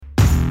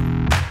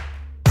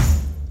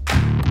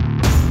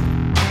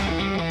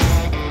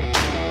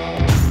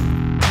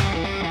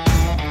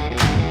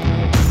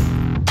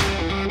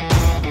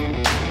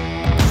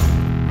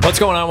What's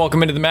going on?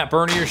 Welcome into the Matt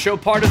Bernier Show,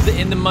 part of the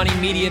In the Money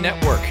Media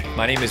Network.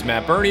 My name is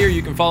Matt Bernier.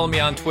 You can follow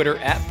me on Twitter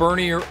at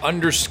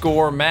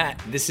Bernier_Matt.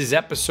 This is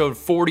episode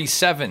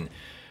 47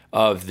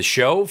 of the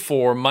show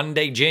for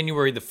Monday,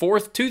 January the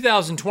 4th,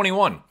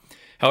 2021.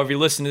 However you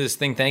listen to this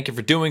thing, thank you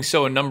for doing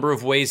so. A number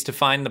of ways to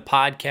find the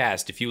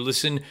podcast. If you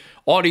listen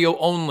audio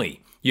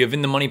only, you have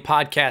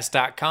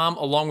InTheMoneyPodcast.com,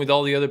 along with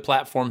all the other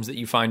platforms that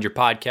you find your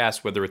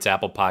podcast, whether it's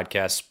Apple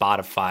Podcasts,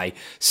 Spotify,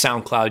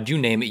 SoundCloud, you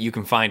name it, you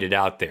can find it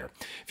out there.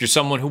 If you're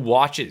someone who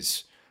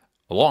watches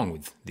along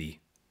with the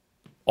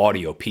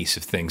audio piece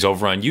of things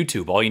over on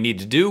YouTube, all you need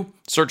to do,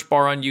 search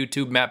bar on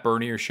YouTube, Matt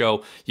Bernier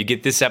Show. You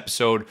get this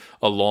episode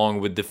along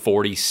with the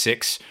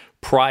 46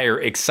 prior.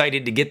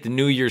 Excited to get the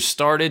new year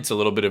started. It's a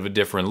little bit of a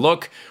different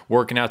look,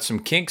 working out some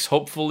kinks.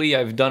 Hopefully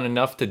I've done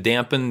enough to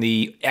dampen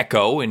the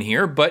echo in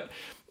here, but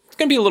it's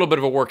going to be a little bit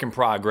of a work in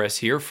progress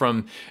here.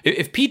 From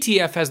if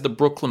PTF has the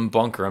Brooklyn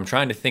Bunker, I'm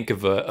trying to think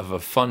of a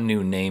fun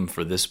new name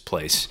for this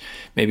place.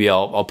 Maybe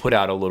I'll put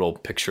out a little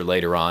picture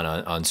later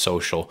on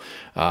social,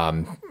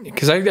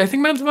 because I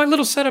think my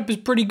little setup is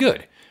pretty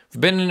good. We've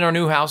been in our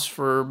new house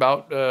for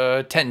about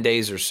 10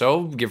 days or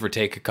so, give or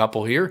take a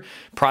couple here.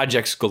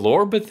 Projects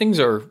galore, but things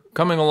are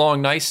coming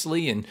along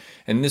nicely, and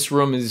this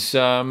room is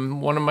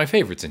one of my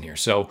favorites in here.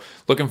 So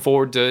looking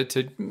forward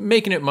to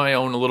making it my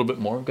own a little bit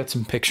more. I've got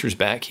some pictures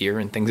back here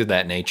and things of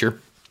that nature.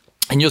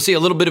 And you'll see a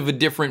little bit of a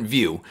different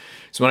view.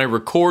 So when I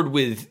record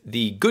with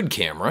the good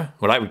camera,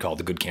 what I would call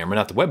the good camera,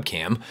 not the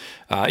webcam,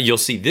 you'll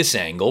see this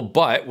angle.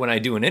 But when I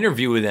do an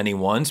interview with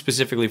anyone,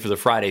 specifically for the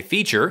Friday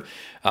feature,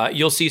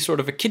 you'll see sort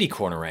of a kitty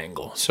corner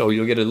angle. So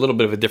you'll get a little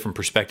bit of a different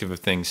perspective of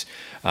things.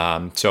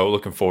 So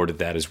looking forward to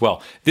that as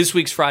well. This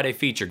week's Friday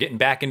feature, getting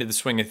back into the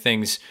swing of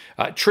things,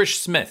 Trish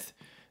Smith.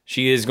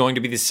 She is going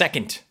to be the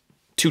second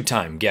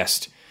two-time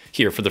guest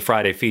here for the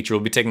Friday feature.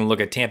 We'll be taking a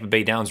look at Tampa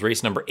Bay Downs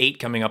race number 8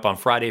 coming up on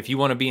Friday. If you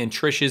want to be in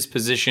Trish's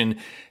position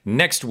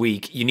next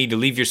week, you need to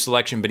leave your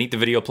selection beneath the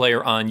video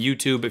player on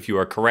YouTube. If you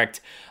are correct,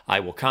 I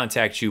will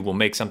contact you. We'll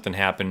make something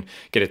happen,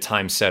 get a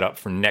time set up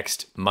for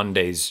next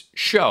Monday's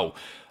show.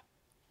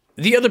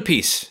 The other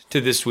piece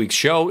to this week's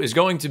show is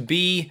going to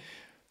be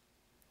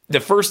the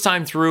first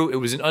time through. It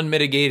was an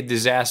unmitigated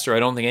disaster.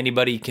 I don't think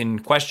anybody can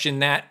question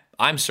that.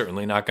 I'm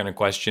certainly not going to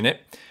question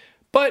it.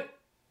 But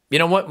you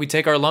know what? We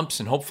take our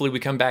lumps and hopefully we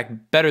come back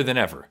better than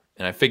ever.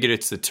 And I figured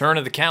it's the turn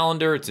of the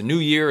calendar. It's a new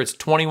year. It's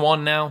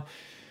 21 now.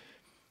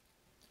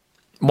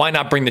 Why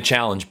not bring the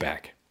challenge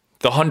back?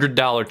 The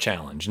 $100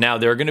 challenge. Now,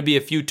 there are going to be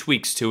a few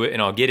tweaks to it,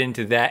 and I'll get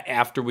into that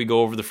after we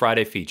go over the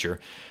Friday feature.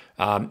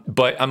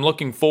 But I'm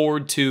looking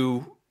forward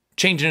to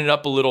changing it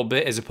up a little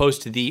bit. As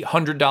opposed to the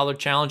 $100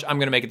 challenge, I'm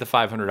going to make it the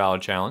 $500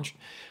 challenge.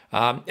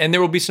 And there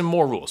will be some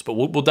more rules, but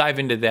we'll dive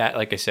into that,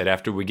 like I said,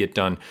 after we get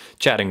done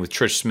chatting with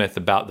Trish Smith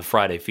about the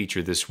Friday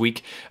feature this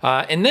week.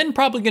 And then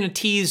probably going to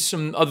tease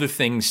some other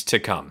things to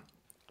come.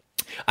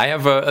 I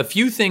have a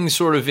few things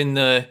sort of in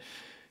the,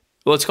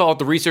 let's call it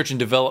the research and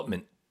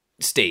development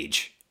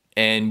stage.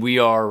 And we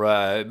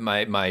are,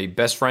 my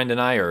best friend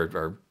and I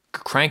are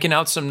cranking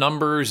out some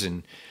numbers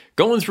and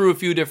going through a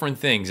few different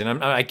things.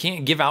 And I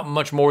can't give out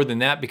much more than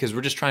that because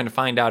we're just trying to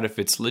find out if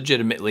it's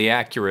legitimately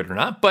accurate or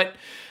not. But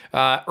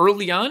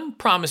early on,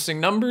 promising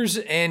numbers,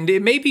 and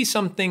it may be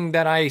something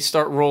that I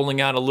start rolling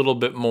out a little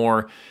bit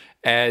more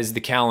as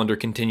the calendar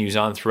continues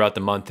on throughout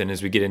the month and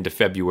as we get into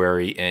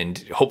February and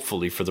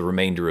hopefully for the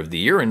remainder of the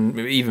year and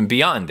even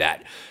beyond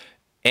that.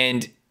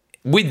 And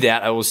with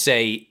that, I will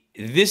say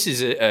this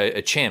is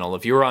a channel,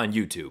 if you're on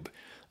YouTube,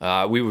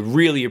 we would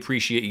really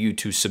appreciate you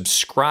to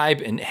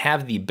subscribe and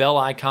have the bell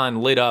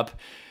icon lit up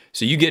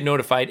so you get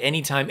notified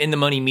anytime In the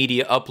Money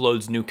Media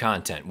uploads new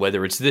content,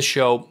 whether it's this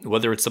show,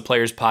 whether it's the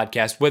Players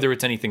Podcast, whether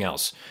it's anything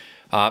else.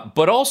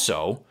 But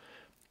also,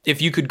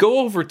 if you could go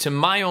over to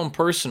my own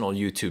personal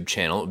YouTube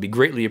channel, it would be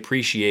greatly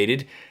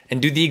appreciated,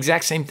 and do the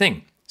exact same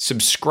thing.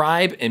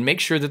 Subscribe and make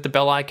sure that the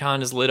bell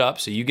icon is lit up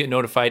so you get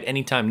notified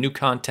anytime new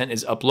content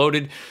is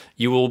uploaded.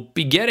 You will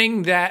be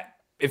getting that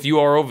if you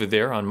are over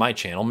there on my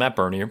channel, Matt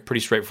Bernier,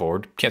 pretty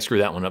straightforward. Can't screw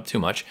that one up too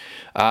much.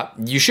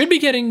 You should be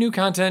getting new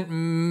content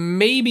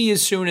maybe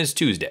as soon as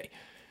Tuesday.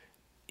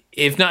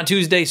 If not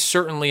Tuesday,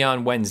 certainly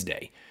on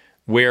Wednesday,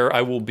 where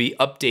I will be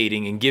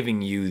updating and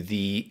giving you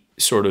the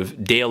sort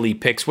of daily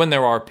picks, when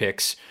there are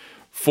picks,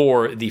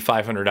 for the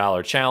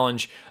 $500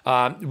 challenge,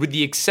 with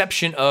the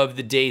exception of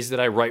the days that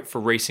I write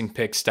for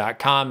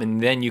racingpicks.com,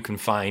 and then you can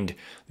find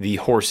the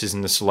horses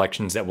and the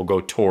selections that will go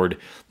toward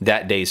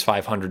that day's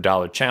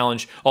 $500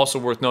 challenge. Also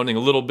worth noting, a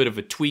little bit of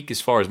a tweak as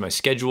far as my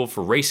schedule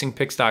for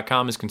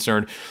racingpicks.com is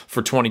concerned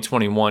for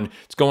 2021.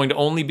 It's going to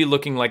only be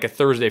looking like a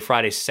Thursday,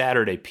 Friday,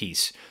 Saturday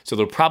piece. So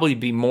there'll probably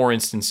be more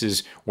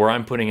instances where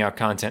I'm putting out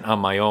content on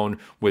my own,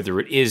 whether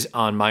it is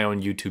on my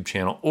own YouTube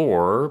channel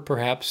or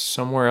perhaps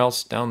somewhere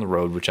else down the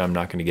road, which I'm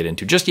not going to get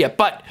into just yet.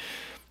 But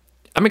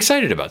I'm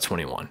excited about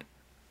 21.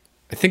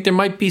 I think there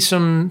might be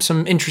some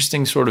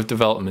interesting sort of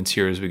developments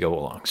here as we go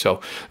along.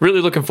 So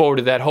really looking forward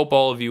to that. Hope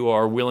all of you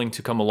are willing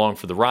to come along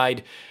for the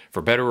ride,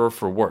 for better or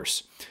for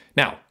worse.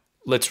 Now,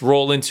 let's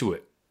roll into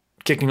it.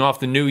 Kicking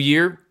off the new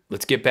year,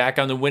 let's get back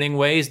on the winning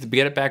ways. To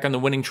get it back on the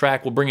winning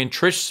track, we'll bring in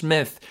Trish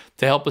Smith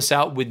to help us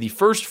out with the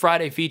first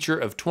Friday feature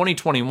of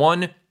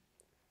 2021,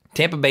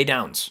 Tampa Bay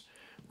Downs,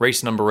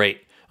 race number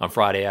 8 on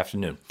Friday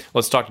afternoon.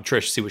 Let's talk to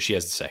Trish, see what she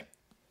has to say.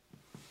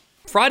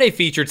 Friday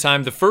feature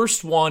time, the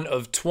first one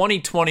of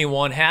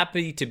 2021.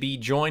 Happy to be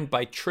joined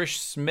by Trish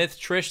Smith.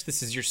 Trish,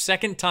 this is your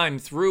second time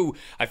through.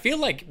 I feel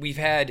like we've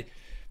had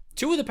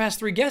 2 of the past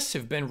 3 guests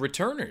have been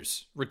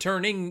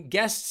returning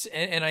guests,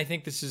 and I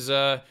think this is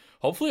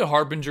hopefully a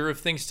harbinger of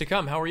things to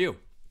come. How are you?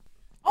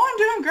 Oh, I'm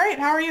doing great.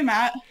 How are you,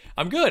 Matt?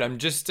 I'm good. I'm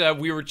just,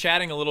 we were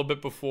chatting a little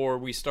bit before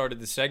we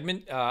started the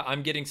segment.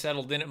 I'm getting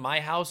settled in at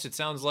my house. It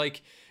sounds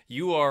like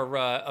you are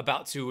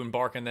about to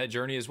embark on that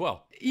journey as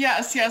well.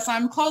 Yes.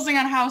 I'm closing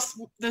on a house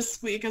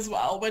this week as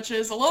well, which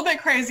is a little bit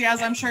crazy,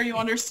 as I'm sure you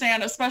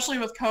understand, especially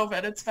with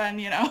COVID. It's been,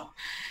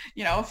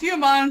 a few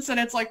months, and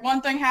it's like one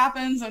thing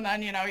happens and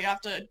then, you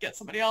have to get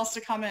somebody else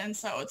to come in.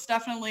 So it's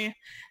definitely,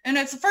 and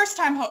it's the first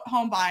time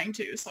home buying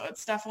too. So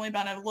it's definitely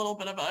been a little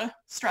bit of a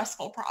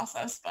stressful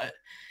process, but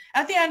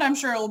at the end, I'm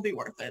sure it'll be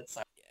worth it.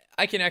 So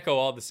I can echo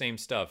all the same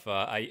stuff.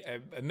 I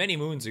many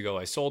moons ago,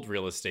 I sold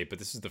real estate, but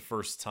this is the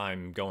first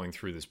time going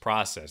through this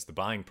process, the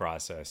buying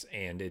process.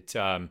 And it,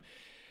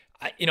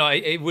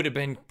 it would have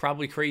been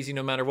probably crazy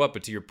no matter what.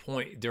 But to your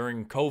point,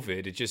 during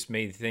COVID, it just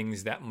made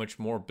things that much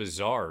more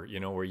bizarre,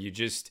 where you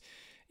just,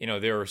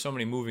 there are so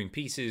many moving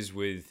pieces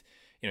with,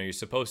 you're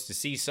supposed to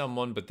see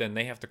someone, but then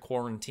they have to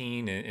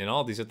quarantine and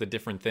all these other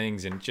different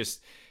things. And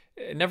just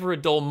never a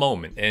dull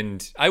moment.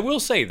 And I will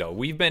say, though,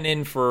 we've been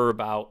in for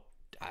about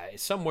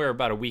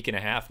a week and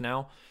a half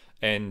now,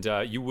 and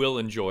you will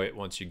enjoy it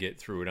once you get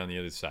through it on the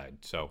other side.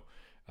 So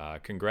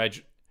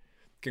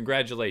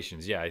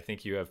congratulations. Yeah, I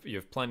think you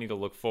have plenty to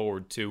look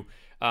forward to.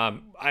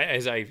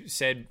 As I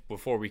said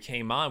before we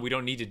came on, we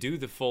don't need to do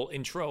the full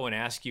intro and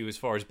ask you as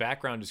far as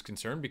background is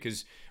concerned,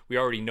 because we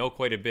already know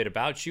quite a bit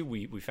about you.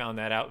 We found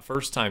that out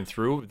first time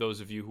through.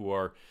 Those of you who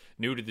are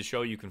new to the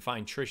show, you can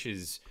find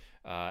Trish's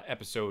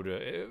episode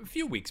a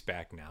few weeks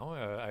back now.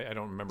 I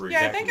don't remember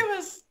exactly. I think it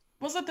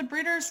was it the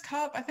Breeders'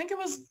 Cup? I think it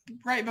was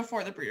right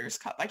before the Breeders'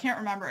 Cup. I can't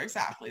remember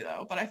exactly,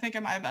 though, but I think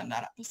it might have been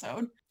that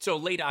episode. So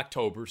late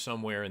October,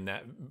 somewhere in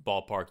that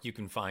ballpark. You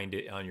can find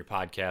it on your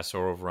podcast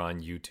or over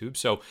on YouTube.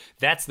 So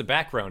that's the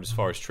background as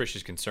far as Trish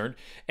is concerned.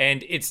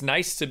 And it's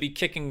nice to be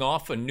kicking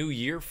off a new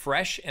year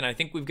fresh. And I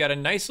think we've got a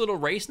nice little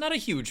race, not a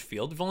huge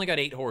field. We've only got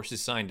 8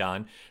 horses signed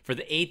on for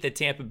the 8th at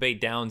Tampa Bay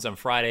Downs on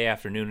Friday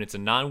afternoon. It's a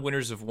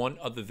non-winners of one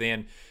other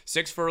than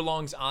 6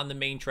 furlongs on the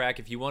main track.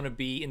 If you want to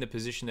be in the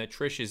position that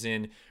Trish is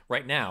in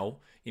right now,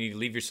 you need to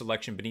leave your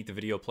selection beneath the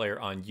video player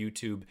on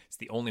YouTube. It's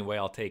the only way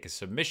I'll take a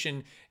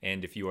submission.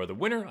 And if you are the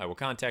winner, I will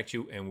contact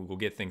you and we will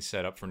get things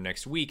set up for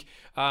next week.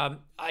 I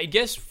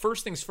guess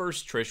first things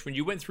first, Trish, when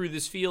you went through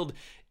this field,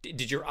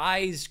 did your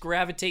eyes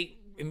gravitate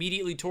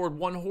immediately toward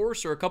one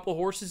horse or a couple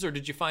horses, or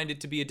did you find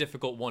it to be a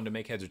difficult one to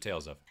make heads or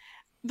tails of?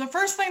 The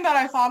first thing that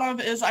I thought of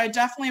is I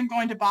definitely am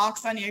going to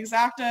box any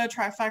exacta,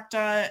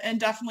 trifecta, and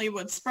definitely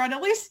would spread at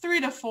least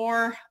 3 to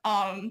 4.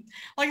 Like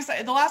I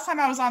said, the last time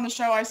I was on the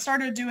show, I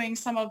started doing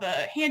some of the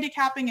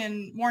handicapping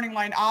and morning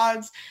line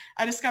odds.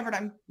 I discovered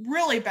I'm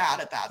really bad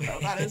at that, though.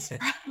 That is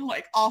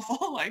like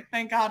awful. Like,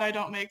 thank God I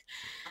don't make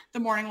the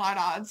morning line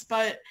odds,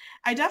 but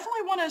I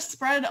definitely want to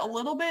spread a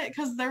little bit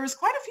because there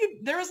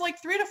was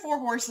like 3 to 4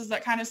 horses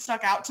that kind of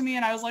stuck out to me.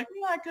 And I was like,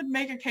 I could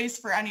make a case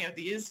for any of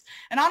these.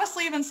 And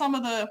honestly, even some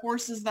of the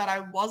horses that I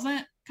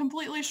wasn't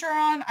completely sure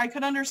on, I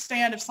could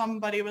understand if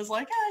somebody was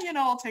like,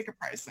 I'll take a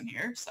price in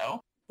here.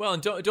 So. Well,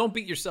 and don't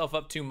beat yourself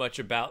up too much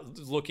about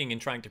looking and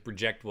trying to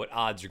project what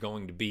odds are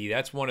going to be.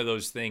 That's one of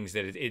those things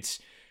that it's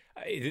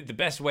the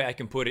best way I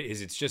can put it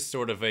is it's just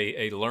sort of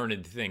a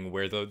learned thing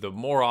where the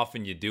more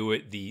often you do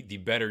it, the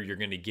better you're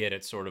going to get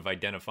at sort of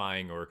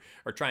identifying or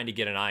trying to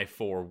get an eye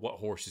for what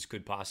horses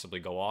could possibly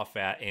go off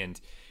at.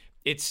 And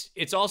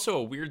it's also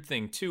a weird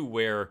thing too,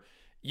 where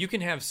you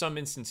can have some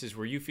instances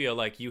where you feel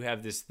like you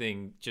have this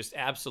thing just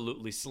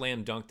absolutely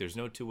slam dunk. There's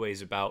no two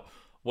ways about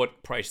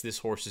what price this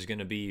horse is going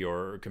to be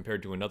or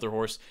compared to another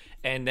horse.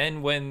 And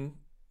then when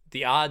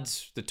the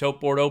odds, the tote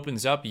board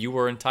opens up, you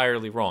were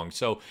entirely wrong.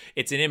 So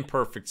it's an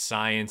imperfect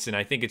science, and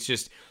I think it's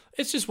just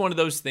one of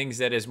those things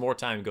that as more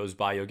time goes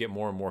by, you'll get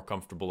more and more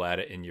comfortable at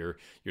it, and your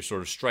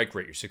sort of strike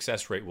rate, your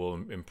success rate will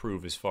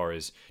improve as far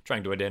as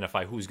trying to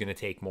identify who's going to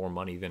take more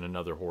money than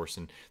another horse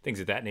and things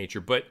of that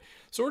nature. But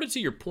sort of to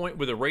your point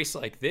with a race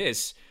like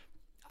this,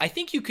 I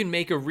think you can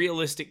make a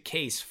realistic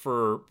case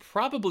for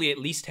probably at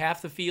least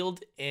half the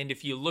field, and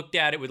if you looked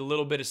at it with a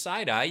little bit of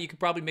side eye, you could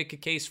probably make a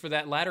case for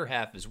that latter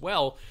half as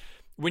well.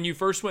 When you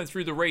first went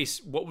through the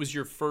race, what was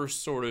your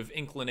first sort of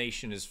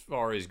inclination as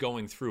far as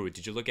going through it?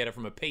 Did you look at it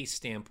from a pace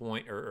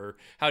standpoint, or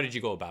how did you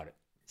go about it?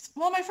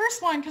 Well, my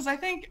first one, because I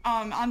think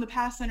on the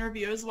past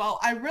interview as well,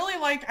 I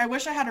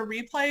wish I had a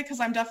replay because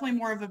I'm definitely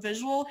more of a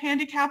visual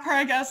handicapper,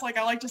 I guess. Like,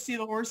 I like to see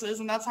the horses,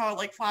 and that's how I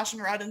like Flash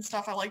and Red and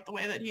stuff. I like the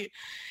way that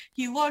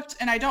he looked,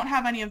 and I don't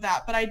have any of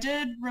that. But I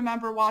did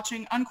remember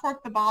watching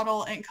Uncork the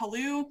Bottle and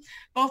Kalu,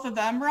 both of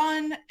them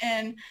run,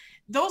 and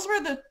those were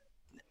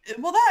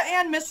Well, that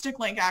and Mystic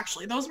Link,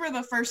 actually. Those were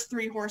the first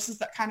three horses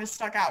that kind of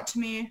stuck out to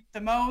me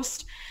the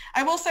most.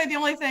 I will say the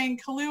only thing,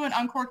 Kalu and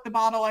Uncork the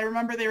Bottle, I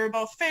remember they were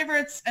both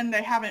favorites and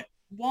they haven't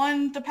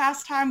won the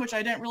past time, which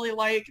I didn't really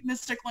like.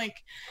 Mystic Link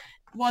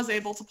was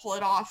able to pull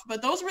it off,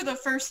 but those were the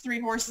first three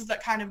horses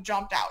that kind of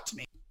jumped out to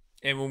me.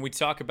 And when we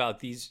talk about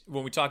these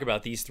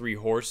three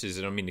horses,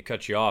 and I don't mean to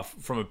cut you off,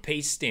 from a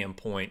pace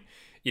standpoint,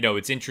 you know,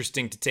 it's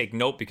interesting to take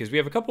note because we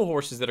have a couple of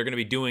horses that are going to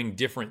be doing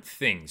different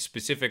things,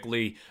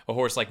 specifically a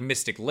horse like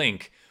Mystic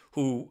Link,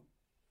 who,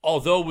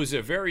 although was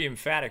a very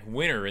emphatic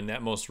winner in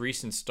that most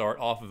recent start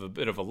off of a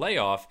bit of a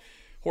layoff,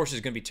 horse is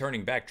going to be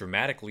turning back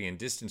dramatically in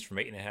distance from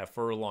 8.5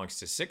 furlongs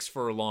to 6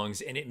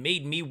 furlongs, and it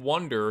made me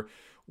wonder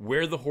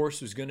where the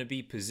horse was going to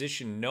be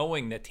positioned,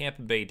 knowing that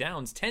Tampa Bay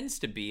Downs tends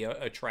to be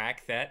a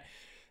track that,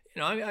 you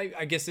know,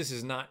 I guess this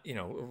is not, you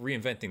know,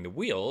 reinventing the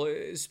wheel.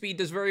 Speed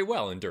does very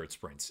well in dirt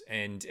sprints.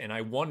 And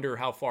I wonder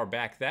how far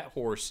back that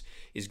horse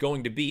is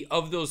going to be.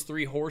 Of those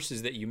three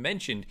horses that you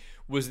mentioned,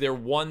 was there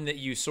one that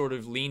you sort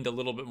of leaned a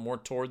little bit more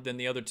toward than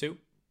the other two?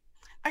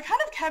 I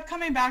kind of kept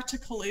coming back to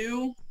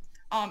Kalu.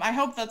 I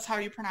hope that's how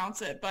you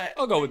pronounce it, but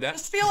I'll go with that. I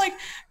just feel like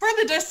for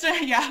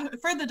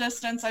the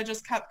distance, I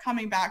just kept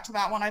coming back to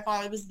that one. I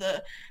thought it was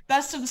the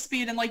best of the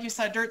speed. And like you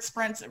said, dirt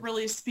sprints,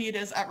 really speed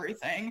is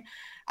everything.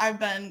 I've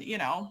been, you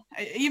know,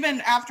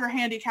 even after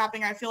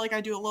handicapping, I feel like I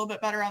do a little bit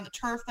better on the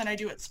turf than I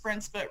do at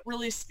sprints, but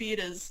really speed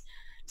is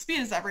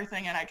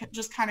everything. And I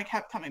just kind of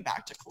kept coming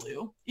back to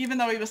Kalu, even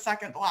though he was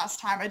second the last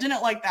time. I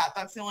didn't like that.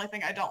 That's the only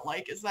thing I don't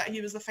like, is that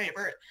he was a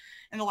favorite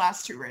in the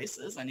last two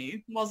races and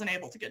he wasn't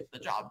able to get the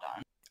job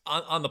done.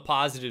 On the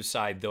positive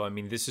side, though, I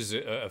mean, this is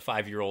a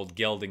 5-year-old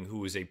gelding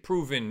who is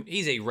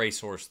he's a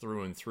racehorse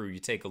through and through. You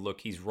take a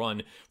look, he's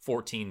run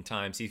 14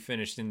 times. He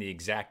finished in the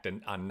exact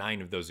on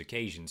 9 of those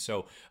occasions.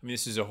 So, I mean,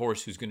 this is a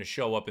horse who's going to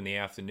show up in the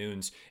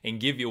afternoons and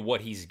give you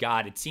what he's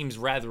got. It seems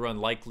rather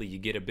unlikely you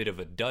get a bit of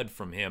a dud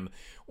from him.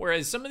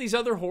 Whereas some of these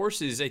other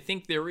horses, I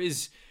think there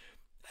is,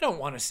 I don't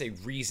want to say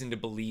reason to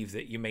believe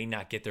that you may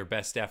not get their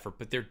best effort,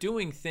 but they're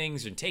doing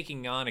things and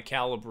taking on a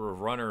caliber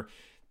of runner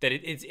that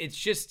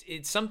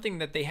it's something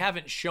that they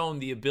haven't shown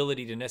the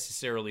ability to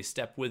necessarily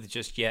step with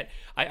just yet.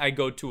 I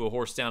go to a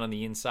horse down on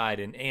the inside,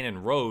 and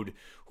Annan Road,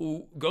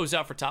 who goes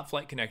out for Top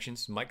Flight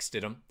Connections, Mike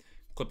Stidham,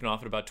 clipping off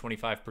at about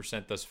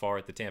 25% thus far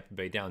at the Tampa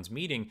Bay Downs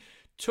meeting,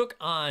 took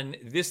on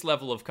this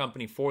level of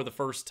company for the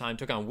first time,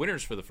 took on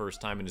winners for the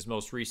first time in his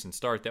most recent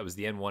start. That was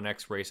the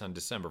N1X race on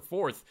December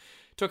 4th.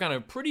 Took on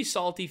a pretty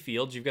salty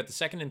field. You've got the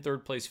second and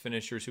third place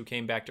finishers who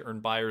came back to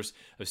earn buyers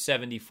of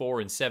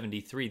 74 and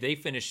 73. They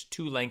finished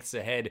 2 lengths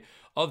ahead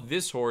of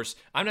this horse.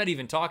 I'm not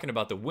even talking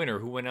about the winner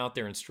who went out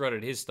there and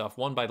strutted his stuff,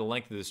 won by the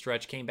length of the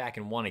stretch, came back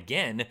and won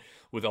again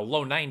with a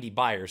low 90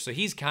 buyer. So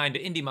he's kind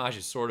of, Indy Maj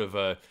is sort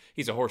of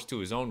he's a horse to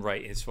his own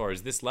right as far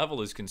as this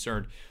level is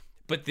concerned.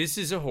 But this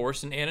is a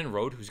horse in Annan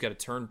Road who's got to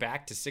turn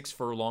back to 6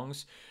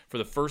 furlongs for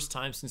the first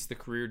time since the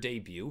career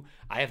debut.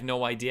 I have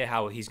no idea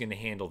how he's going to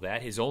handle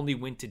that. His only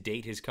win to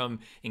date has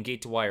come in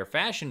gate-to-wire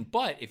fashion.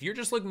 But if you're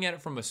just looking at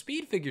it from a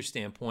speed figure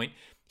standpoint,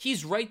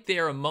 he's right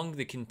there among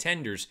the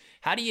contenders.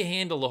 How do you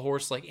handle a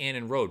horse like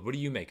Annan Road? What do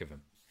you make of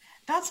him?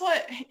 That's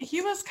what,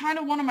 he was kind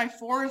of one of my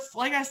fourth.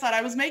 Like I said,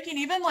 I was making,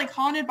 even like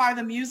Haunted by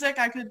the Music,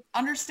 I could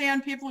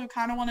understand people who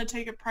kind of want to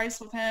take a price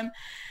with him.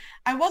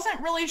 I wasn't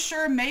really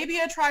sure, maybe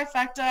a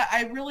trifecta.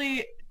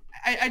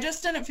 I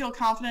just didn't feel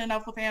confident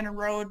enough with Annan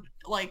Road,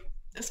 like,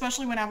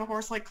 especially when I have a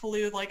horse like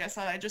Kalu. Like I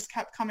said, I just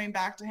kept coming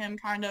back to him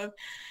kind of.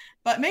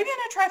 But maybe in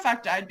a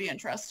trifecta, I'd be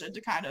interested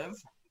to kind of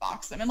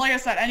box him. And like I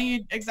said,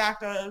 any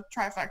exacta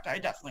trifecta, I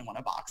definitely want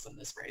to box in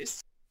this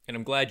race. And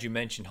I'm glad you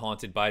mentioned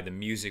Haunted by the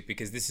Music,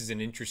 because this is an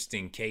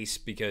interesting case,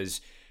 because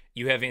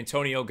you have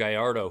Antonio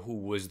Gallardo, who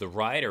was the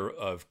rider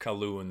of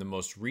Kalu in the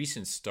most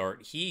recent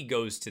start. He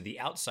goes to the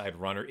outside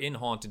runner in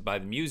Haunted by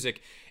the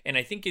Music. And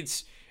I think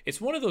it's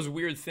one of those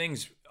weird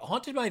things.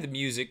 Haunted by the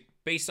Music,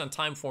 based on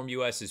Timeform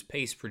US's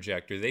pace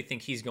projector, they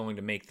think he's going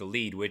to make the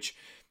lead, which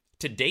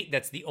to date,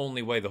 that's the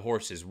only way the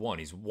horse has won.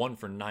 He's 1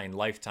 for 9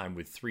 lifetime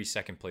with 3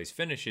 second-place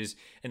finishes.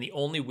 And the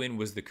only win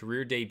was the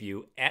career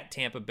debut at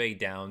Tampa Bay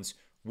Downs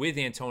with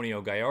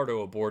Antonio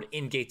Gallardo aboard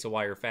in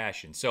gate-to-wire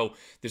fashion. So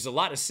there's a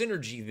lot of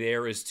synergy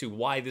there as to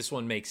why this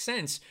one makes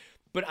sense,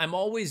 but I'm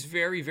always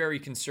very, very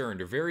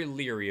concerned or very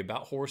leery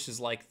about horses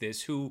like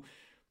this who,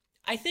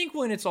 I think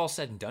when it's all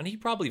said and done, he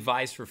probably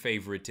vies for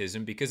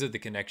favoritism because of the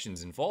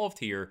connections involved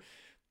here.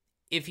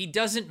 If he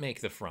doesn't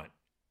make the front,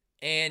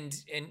 and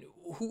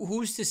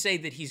who's to say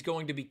that he's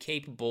going to be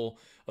capable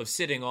of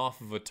sitting off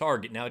of a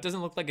target? Now, it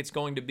doesn't look like it's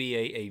going to be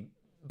a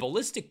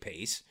ballistic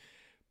pace,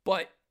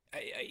 but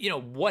you know,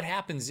 what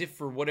happens if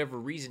for whatever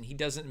reason he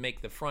doesn't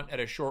make the front at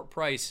a short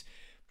price?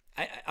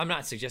 I'm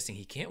not suggesting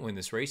he can't win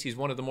this race. He's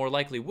one of the more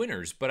likely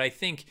winners, but I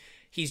think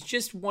he's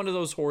just one of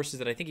those horses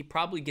that I think he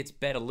probably gets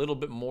bet a little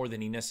bit more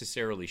than he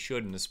necessarily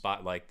should in a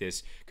spot like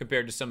this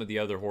compared to some of the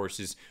other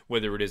horses,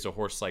 whether it is a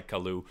horse like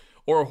Kalu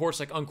or a horse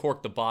like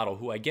Uncork the Bottle,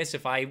 who I guess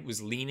if I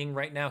was leaning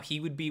right now, he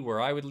would be where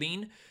I would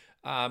lean.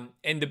 And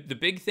the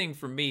big thing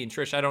for me, and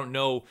Trish, I don't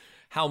know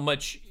how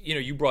much,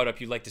 you brought up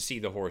you like to see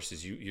the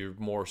horses. You're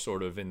more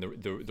sort of in the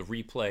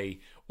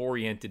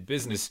replay-oriented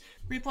business.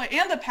 Replay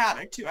and the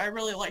paddock, too. I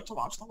really like to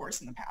watch the horse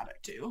in the paddock,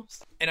 too.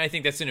 And I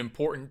think that's an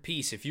important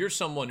piece. If you're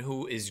someone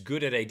who is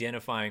good at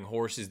identifying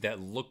horses that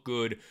look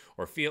good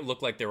or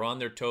look like they're on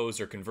their toes,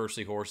 or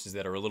conversely horses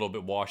that are a little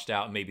bit washed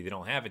out and maybe they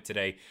don't have it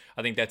today,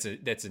 I think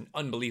that's an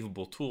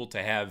unbelievable tool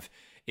to have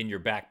in your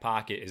back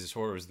pocket as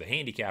far as the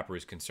handicapper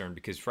is concerned,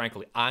 because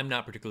frankly, I'm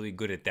not particularly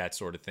good at that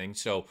sort of thing.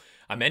 So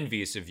I'm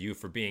envious of you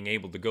for being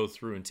able to go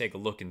through and take a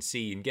look and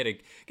see and get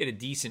a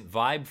decent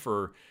vibe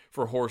for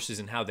horses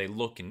and how they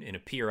look and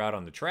appear out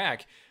on the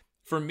track.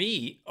 For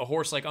me, a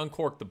horse like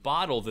Uncork the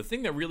Bottle, the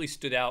thing that really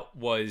stood out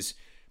was,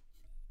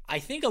 I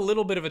think a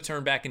little bit of a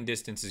turn back in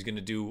distance is going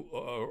to do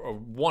a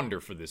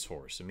wonder for this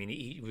horse. I mean,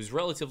 he was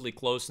relatively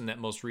close in that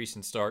most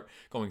recent start,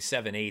 going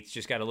 7/8,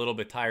 just got a little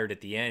bit tired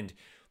at the end.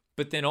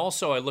 But then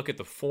also I look at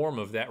the form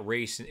of that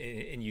race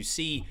and you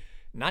see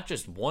not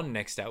just one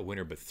next out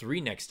winner, but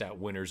 3 next out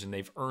winners, and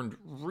they've earned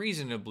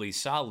reasonably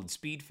solid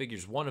speed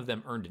figures. One of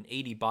them earned an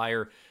 80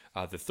 buyer.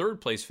 The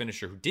third place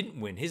finisher, who didn't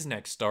win his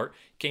next start,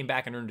 came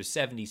back and earned a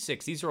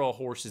 76. These are all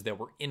horses that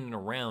were in and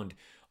around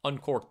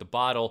Uncork the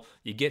Bottle.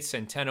 You get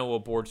Centeno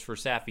awards for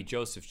Saffie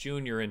Joseph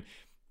Jr. And,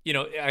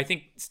 I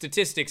think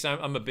statistics,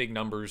 I'm a big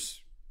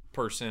numbers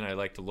person. I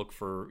like to look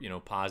for,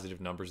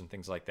 positive numbers and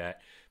things like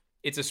that.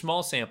 It's a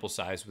small sample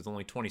size with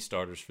only 20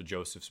 starters for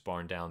Joseph's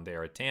barn down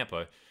there at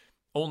Tampa,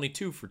 only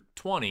 2 for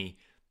 20.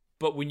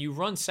 But when you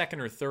run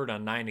second or third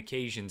on 9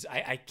 occasions,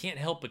 I can't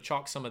help but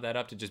chalk some of that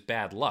up to just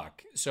bad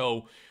luck.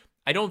 So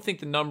I don't think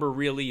the number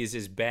really is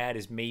as bad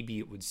as maybe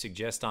it would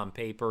suggest on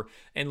paper.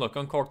 And look,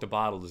 Uncork the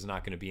Bottle is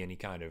not going to be any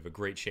kind of a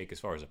great shake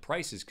as far as a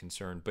price is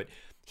concerned, but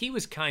he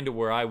was kind of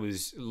where I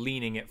was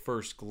leaning at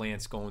first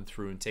glance going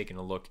through and taking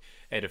a look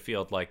at a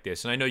field like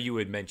this. And I know you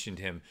had mentioned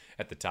him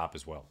at the top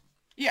as well.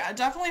 Yeah,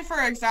 definitely for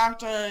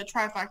exacta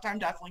trifecta, I'm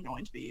definitely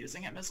going to be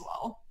using him as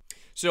well.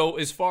 So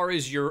as far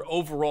as your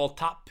overall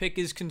top pick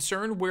is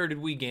concerned, where did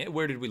we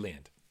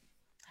land?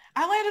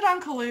 I landed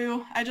on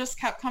Kalu. I just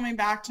kept coming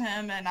back to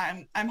him, and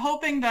I'm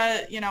hoping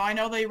that, I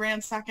know they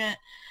ran second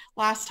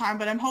last time,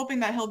 but I'm hoping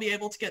that he'll be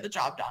able to get the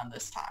job done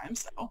this time.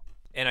 So.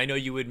 And I know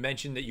you had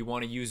mentioned that you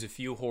want to use a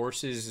few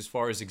horses as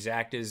far as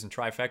exactas and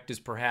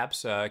trifectas,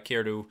 perhaps.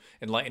 Care to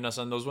enlighten us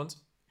on those ones?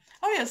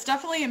 Oh yes,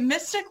 definitely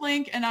Mystic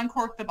Link and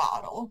Uncork the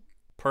Bottle.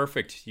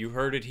 Perfect. You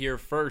heard it here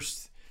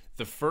first.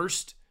 The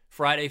first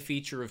Friday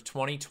feature of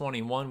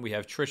 2021. We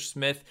have Trish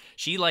Smith.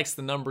 She likes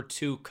the number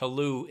 2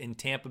 Kalu in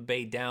Tampa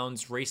Bay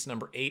Downs, race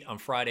number 8 on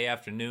Friday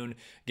afternoon.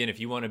 Again, if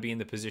you want to be in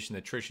the position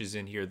that Trish is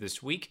in here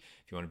this week,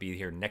 if you want to be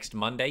here next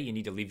Monday, you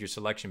need to leave your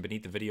selection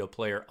beneath the video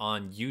player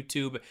on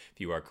YouTube. If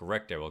you are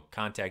correct, I will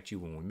contact you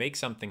when we make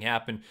something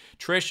happen.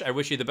 Trish, I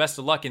wish you the best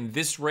of luck in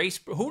this race,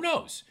 but who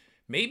knows?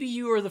 Maybe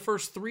you are the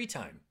first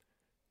 3-time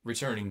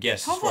returning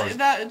guest. Hopefully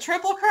that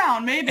triple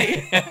crown,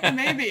 maybe.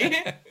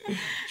 Maybe.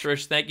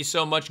 Trish, thank you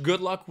so much. Good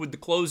luck with the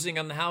closing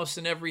on the house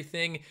and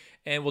everything,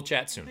 and we'll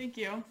chat soon. Thank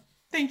you.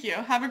 Thank you.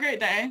 Have a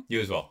great day.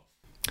 You as well.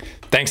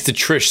 Thanks to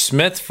Trish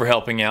Smith for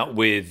helping out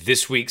with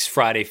this week's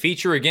Friday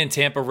feature. Again,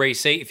 Tampa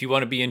Race 8, if you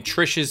want to be in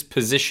Trish's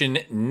position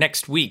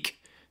next week,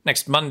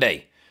 next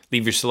Monday,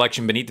 leave your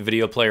selection beneath the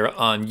video player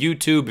on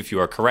YouTube. If you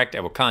are correct, I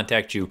will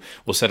contact you.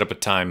 We'll set up a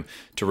time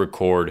to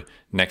record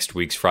next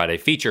week's Friday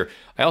feature.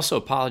 I also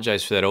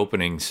apologize for that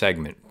opening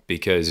segment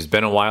because it's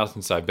been a while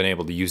since I've been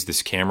able to use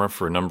this camera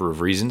for a number of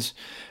reasons.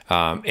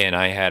 And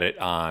I had it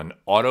on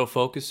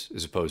autofocus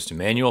as opposed to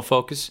manual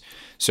focus.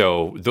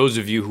 So those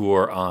of you who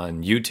are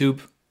on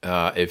YouTube,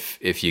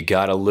 if you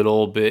got a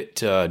little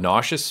bit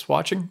nauseous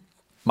watching,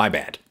 my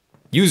bad.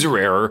 User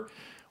error.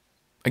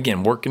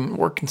 Again,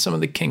 working some of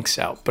the kinks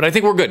out. But I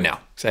think we're good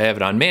now because I have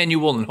it on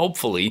manual and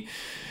hopefully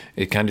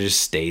it kind of just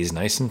stays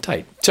nice and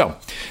tight. So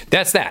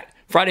that's that.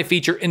 Friday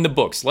feature in the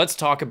books. Let's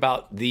talk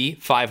about the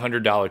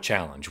 $500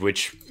 challenge,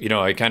 which,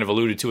 I kind of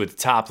alluded to at the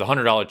top. The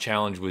 $100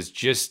 challenge was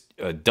just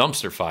a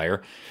dumpster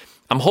fire.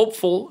 I'm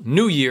hopeful,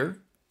 new year,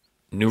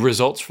 new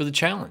results for the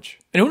challenge.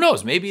 And who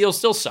knows, maybe it'll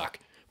still suck.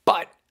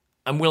 But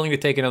I'm willing to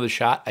take another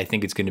shot. I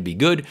think it's going to be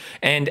good.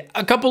 And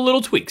a couple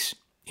little tweaks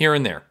here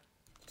and there.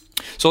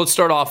 So let's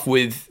start off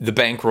with the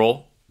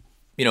bankroll,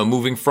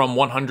 moving from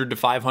 100 to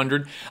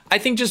 500. I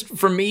think just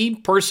for me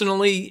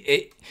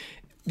personally,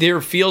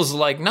 there feels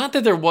like, not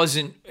that there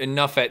wasn't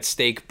enough at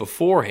stake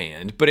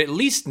beforehand, but at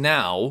least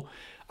now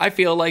I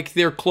feel like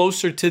they're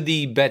closer to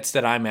the bets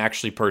that I'm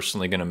actually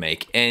personally going to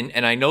make.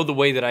 And I know the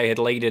way that I had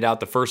laid it out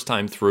the first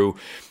time through,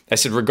 I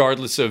said,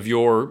 regardless of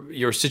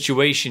your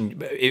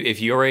situation, if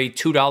you're a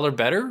 $2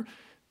 bettor,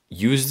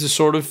 use the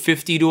sort of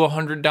 $50 to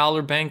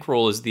 $100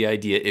 bankroll is the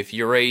idea. If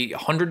you're a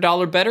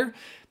 $100 bettor,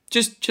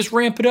 just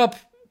ramp it up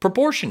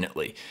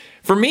proportionately.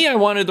 For me, I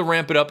wanted to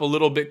ramp it up a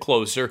little bit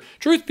closer.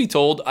 Truth be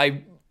told,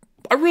 I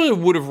really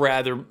would have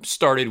rather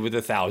started with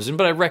 1,000,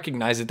 but I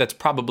recognize that that's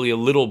probably a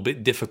little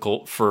bit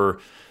difficult for,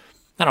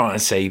 I don't want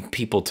to say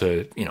people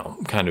to,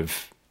 kind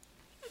of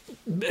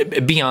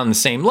be on the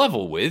same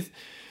level with,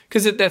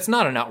 because that's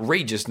not an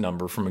outrageous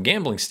number from a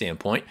gambling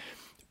standpoint.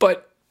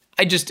 But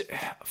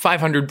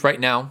 500 right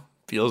now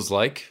feels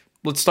like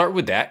let's start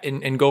with that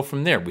and go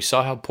from there. We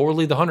saw how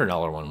poorly the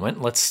 $100 one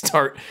went. Let's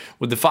start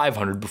with the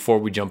 $500 before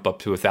we jump up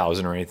to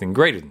 $1,000 or anything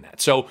greater than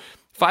that. So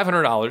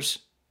 $500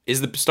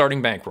 is the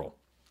starting bankroll.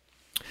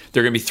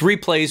 There are going to be 3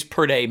 plays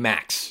per day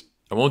max.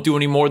 I won't do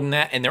any more than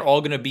that, and they're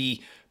all going to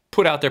be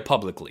put out there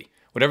publicly.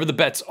 Whatever the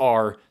bets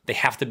are, they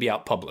have to be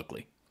out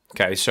publicly.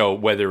 Okay, so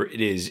whether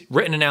it is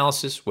written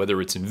analysis, whether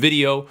it's in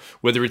video,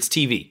 whether it's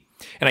TV.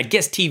 And I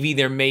guess TV,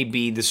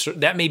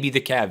 that may be the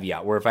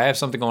caveat, where if I have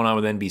something going on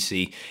with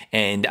NBC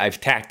and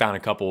I've tacked on a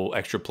couple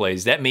extra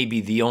plays, that may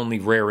be the only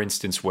rare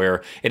instance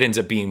where it ends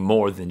up being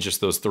more than just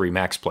those 3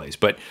 max plays.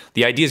 But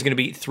the idea is going to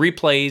be 3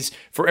 plays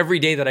for every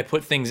day that I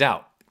put things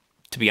out.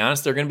 To be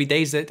honest, there are going to be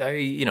days that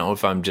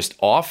if I'm just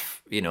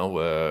off,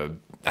 I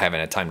haven't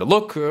had time to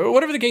look, or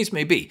whatever the case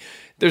may be.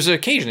 There's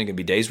occasionally going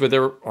to be days where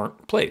there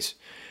aren't plays.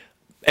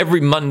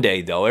 Every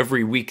Monday, though,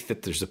 every week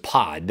that there's a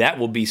pod, that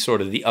will be sort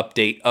of the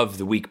update of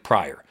the week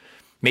prior.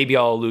 Maybe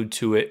I'll allude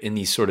to it in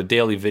these sort of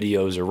daily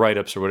videos or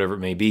write-ups or whatever it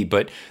may be,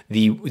 but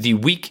the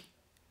week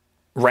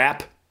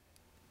wrap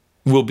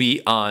will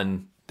be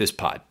on this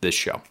pod, this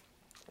show.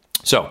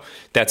 So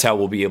that's how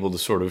we'll be able to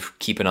sort of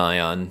keep an eye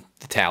on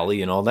the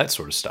tally and all that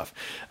sort of stuff.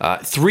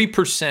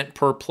 3%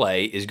 per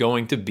play is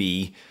going to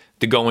be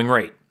the going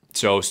rate.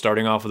 So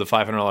starting off with a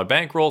 $500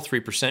 bankroll,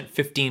 3%,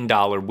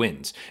 $15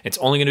 wins. It's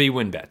only going to be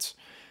win bets.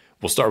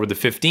 We'll start with the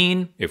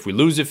 15. If we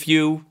lose a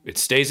few, it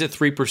stays at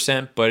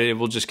 3%, but it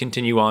will just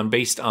continue on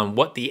based on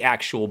what the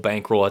actual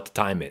bankroll at the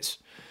time is.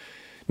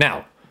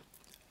 Now,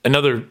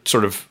 another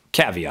sort of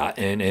caveat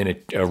and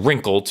a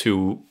wrinkle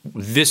to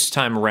this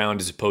time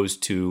around as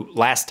opposed to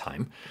last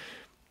time.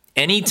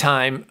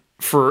 Anytime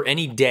for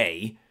any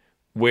day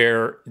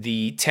where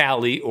the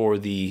tally or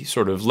the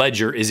sort of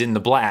ledger is in the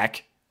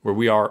black, where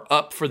we are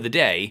up for the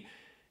day,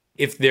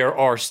 if there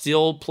are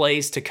still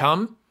plays to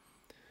come,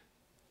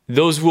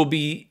 those will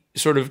be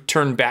sort of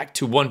turned back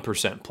to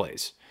 1%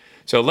 plays.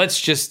 So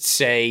let's just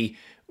say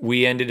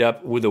we ended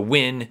up with a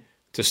win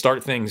to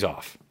start things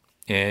off,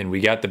 and we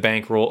got the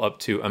bankroll up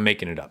to, I'm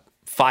making it up,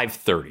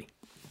 530.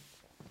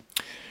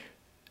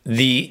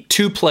 The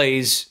 2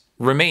 plays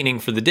remaining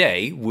for the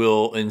day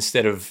will,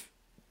 instead of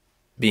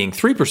being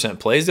 3%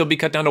 plays, they'll be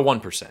cut down to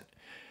 1%.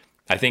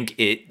 I think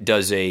it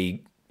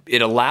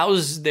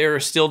allows there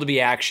still to be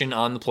action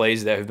on the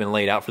plays that have been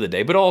laid out for the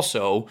day, but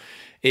also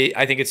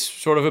I think it's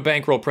sort of a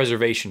bankroll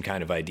preservation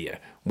kind of idea,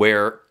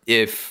 where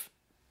if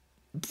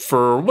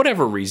for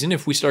whatever reason,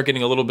 if we start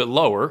getting a little bit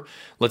lower,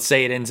 let's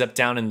say it ends up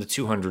down in the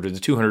 $200 or the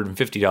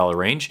 $250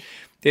 range,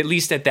 at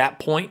least at that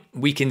point,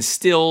 we can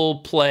still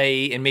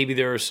play, and maybe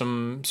there are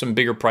some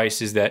bigger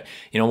prices that,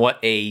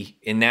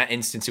 in that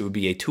instance, it would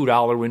be a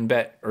 $2 win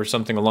bet or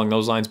something along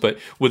those lines. But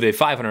with a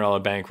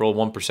 $500 bankroll,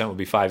 1% would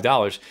be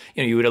 $5.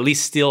 You would at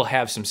least still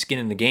have some skin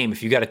in the game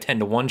if you got a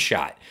 10-to-1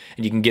 shot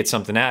and you can get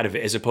something out of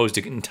it, as opposed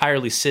to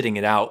entirely sitting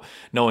it out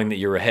knowing that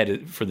you're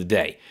ahead for the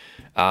day.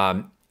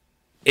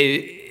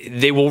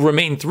 They will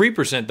remain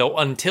 3%, though,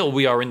 until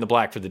we are in the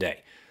black for the day.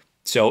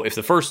 So if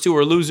the first 2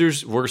 are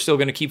losers, we're still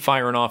going to keep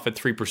firing off at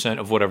 3%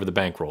 of whatever the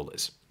bankroll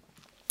is.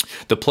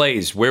 The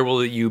plays, where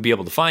will you be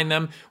able to find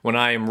them? When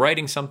I am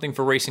writing something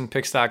for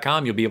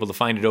racingpicks.com, you'll be able to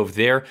find it over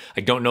there.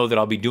 I don't know that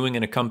I'll be doing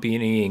an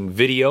accompanying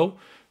video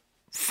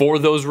for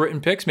those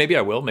written picks. Maybe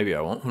I will, maybe I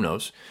won't, who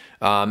knows.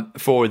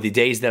 For the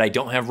days that I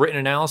don't have written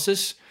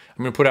analysis,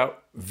 I'm going to put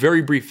out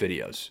very brief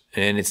videos,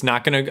 and I'm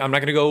not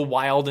going to go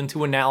wild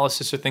into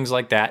analysis or things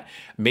like that.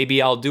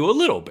 Maybe I'll do a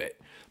little bit.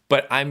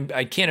 But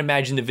I can't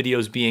imagine the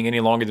videos being any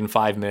longer than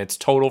 5 minutes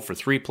total for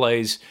 3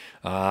 plays,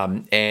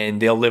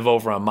 and they'll live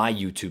over on my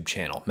YouTube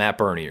channel, Matt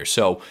Bernier.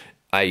 So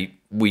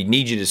we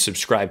need you to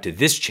subscribe to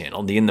this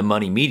channel, the In the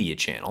Money Media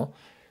channel.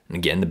 And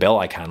again, the bell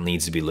icon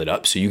needs to be lit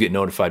up so you get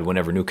notified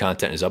whenever new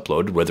content is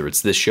uploaded, whether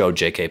it's this show,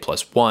 JK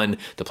Plus One,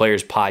 the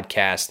Players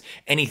Podcast,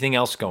 anything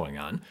else going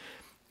on.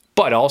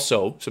 But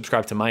also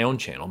subscribe to my own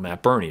channel,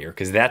 Matt Bernier,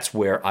 because that's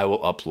where I will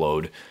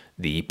upload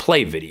the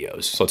play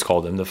videos. So let's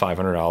call them the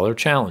 $500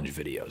 challenge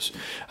videos.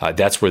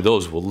 That's where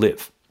those will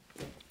live.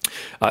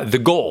 The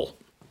goal.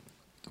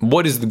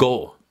 What is the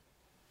goal?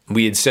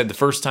 We had said the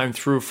first time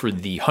through for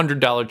the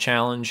 $100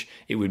 challenge,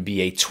 it would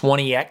be a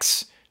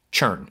 20x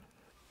churn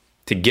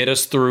to get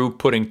us through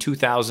putting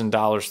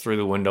 $2,000 through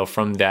the window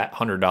from that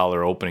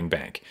 $100 opening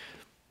bank.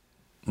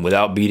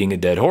 Without beating a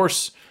dead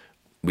horse,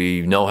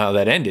 we know how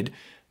that ended.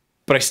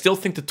 But I still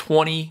think the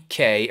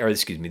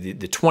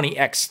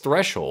 20x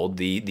threshold,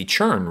 the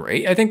churn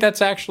rate, I think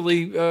that's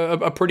actually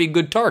a pretty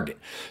good target.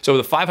 So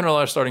with a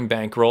 $500 starting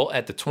bankroll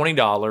at the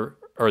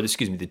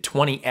the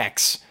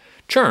 20x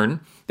churn,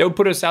 that would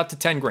put us out to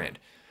 10 grand.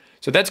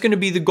 So that's going to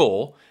be the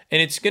goal,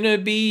 and it's going to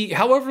be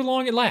however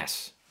long it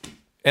lasts.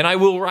 And I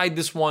will ride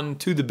this one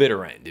to the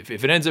bitter end. If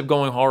it ends up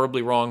going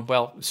horribly wrong,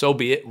 well, so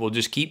be it. We'll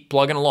just keep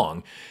plugging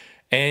along.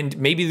 And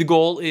maybe the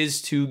goal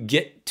is to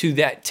get to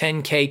that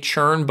 10K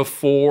churn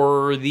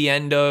before the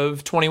end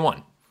of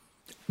 21.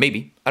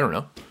 Maybe. I don't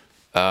know.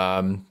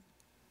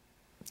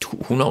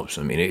 Who knows?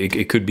 I mean,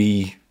 it could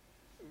be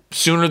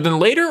sooner than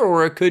later,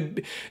 or it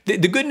could... The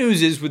good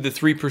news is with the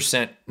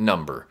 3%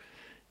 number,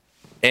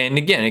 And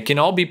again, it can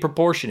all be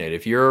proportionate.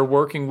 If you're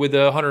working with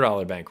a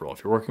 $100 bankroll,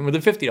 if you're working with a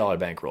 $50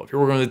 bankroll, if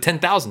you're working with a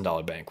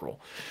 $10,000 bankroll,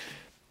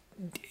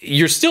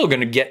 you're still going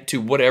to get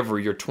to whatever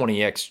your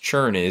 20x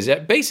churn is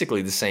at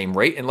basically the same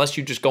rate, unless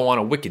you just go on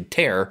a wicked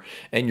tear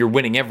and you're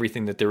winning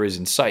everything that there is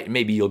in sight.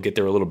 Maybe you'll get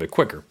there a little bit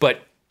quicker.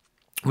 But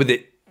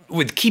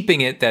with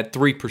keeping it that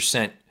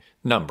 3%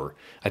 number,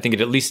 I think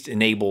it at least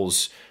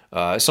enables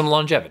some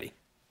longevity.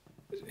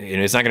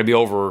 And it's not going to be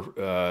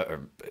over,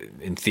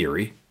 in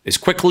theory, as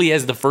quickly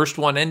as the first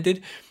one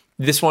ended.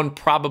 This one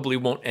probably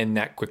won't end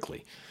that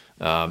quickly.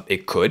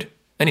 It could.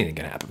 Anything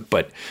can happen.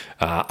 But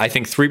I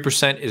think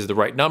 3% is the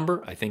right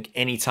number. I think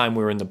anytime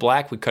we're in the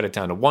black, we cut it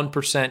down to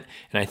 1%. And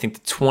I think the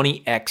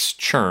 20x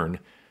churn,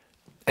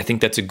 I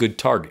think that's a good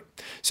target.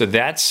 So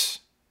that's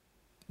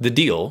the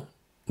deal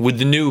with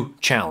the new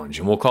challenge,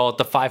 and we'll call it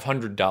the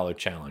 $500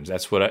 challenge.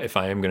 That's what if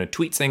I am going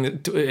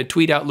to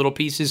tweet out little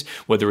pieces,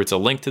 whether it's a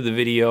link to the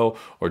video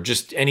or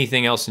just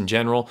anything else in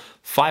general,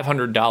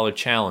 $500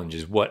 challenge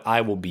is what I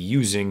will be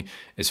using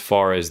as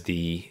far as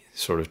the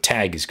sort of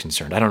tag is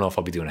concerned. I don't know if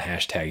I'll be doing a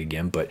hashtag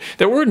again, but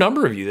there were a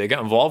number of you that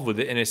got involved with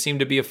it, and it seemed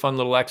to be a fun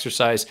little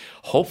exercise.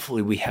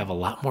 Hopefully we have a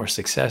lot more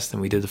success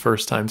than we did the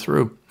first time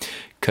through,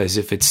 because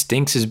if it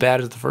stinks as bad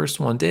as the first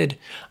one did,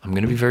 I'm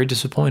going to be very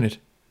disappointed.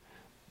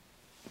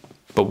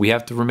 But we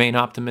have to remain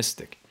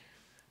optimistic.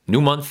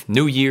 New month,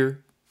 new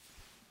year,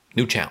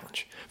 new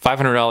challenge.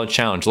 $500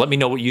 challenge. Let me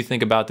know what you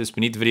think about this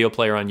beneath the video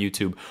player on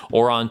YouTube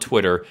or on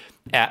Twitter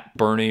at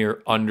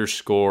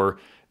Bernier_Matt.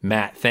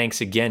 Thanks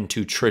again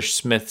to Trish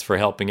Smith for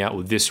helping out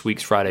with this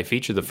week's Friday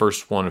feature, the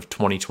first one of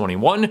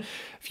 2021.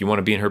 If you want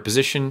to be in her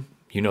position,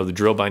 you know the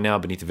drill by now.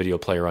 Beneath the video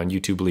player on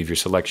YouTube, leave your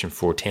selection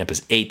for Tampa's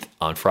 8th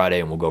on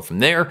Friday, and we'll go from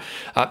there.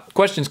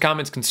 Questions,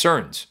 comments,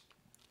 concerns?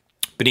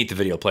 Beneath the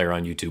video player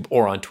on YouTube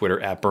or on Twitter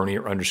at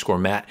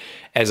Bernier_Matt.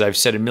 As I've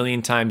said a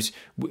million times,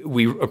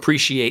 we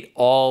appreciate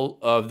all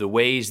of the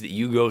ways that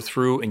you go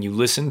through and you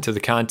listen to the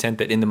content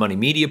that In the Money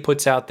Media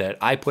puts out, that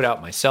I put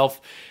out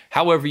myself,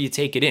 however you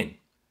take it in.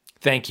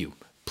 Thank you.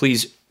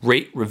 Please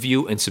rate,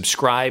 review, and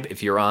subscribe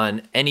if you're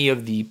on any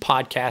of the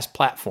podcast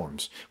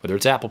platforms, whether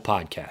it's Apple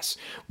Podcasts,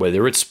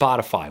 whether it's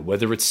Spotify,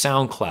 whether it's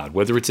SoundCloud,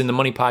 whether it's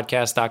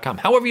InTheMoneyPodcast.com.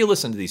 However you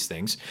listen to these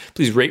things,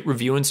 please rate,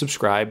 review, and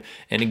subscribe.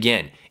 And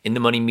again, In the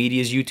Money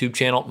Media's YouTube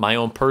channel, my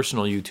own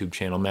personal YouTube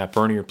channel, Matt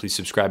Bernier. Please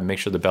subscribe and make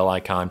sure the bell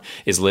icon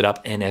is lit up.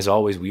 And as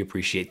always, we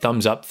appreciate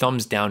thumbs up,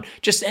 thumbs down,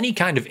 just any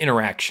kind of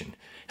interaction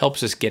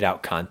helps us get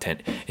out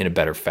content in a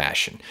better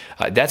fashion.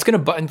 That's going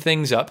to button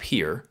things up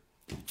here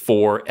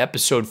for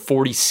episode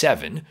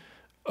 47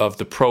 of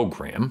the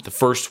program, the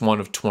first one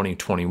of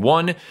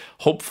 2021.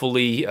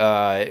 Hopefully,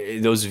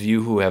 those of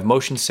you who have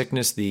motion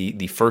sickness,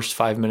 the first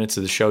 5 minutes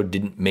of the show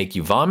didn't make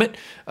you vomit.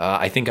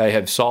 I think I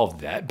have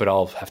solved that, but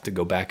I'll have to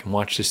go back and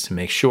watch this to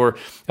make sure.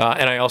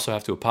 And I also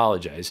have to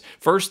apologize.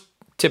 First,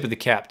 tip of the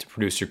cap to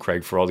producer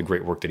Craig for all the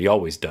great work that he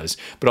always does,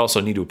 but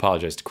also need to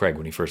apologize to Craig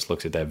when he first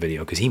looks at that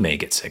video, because he may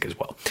get sick as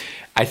well.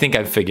 I think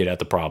I've figured out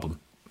the problem.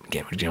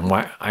 Again,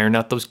 iron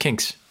out those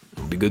kinks.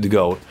 We'll be good to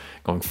go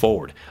going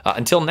forward.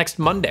 Until next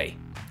Monday,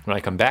 when I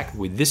come back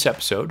with this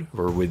episode,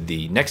 or with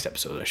the next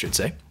episode, I should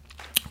say.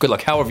 Good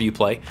luck however you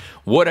play,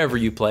 whatever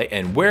you play,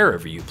 and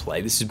wherever you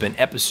play. This has been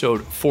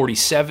episode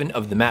 47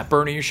 of the Matt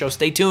Bernier Show.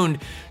 Stay tuned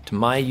to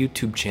my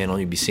YouTube channel.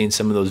 You'll be seeing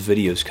some of those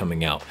videos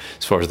coming out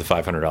as far as the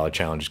 $500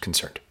 challenge is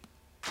concerned.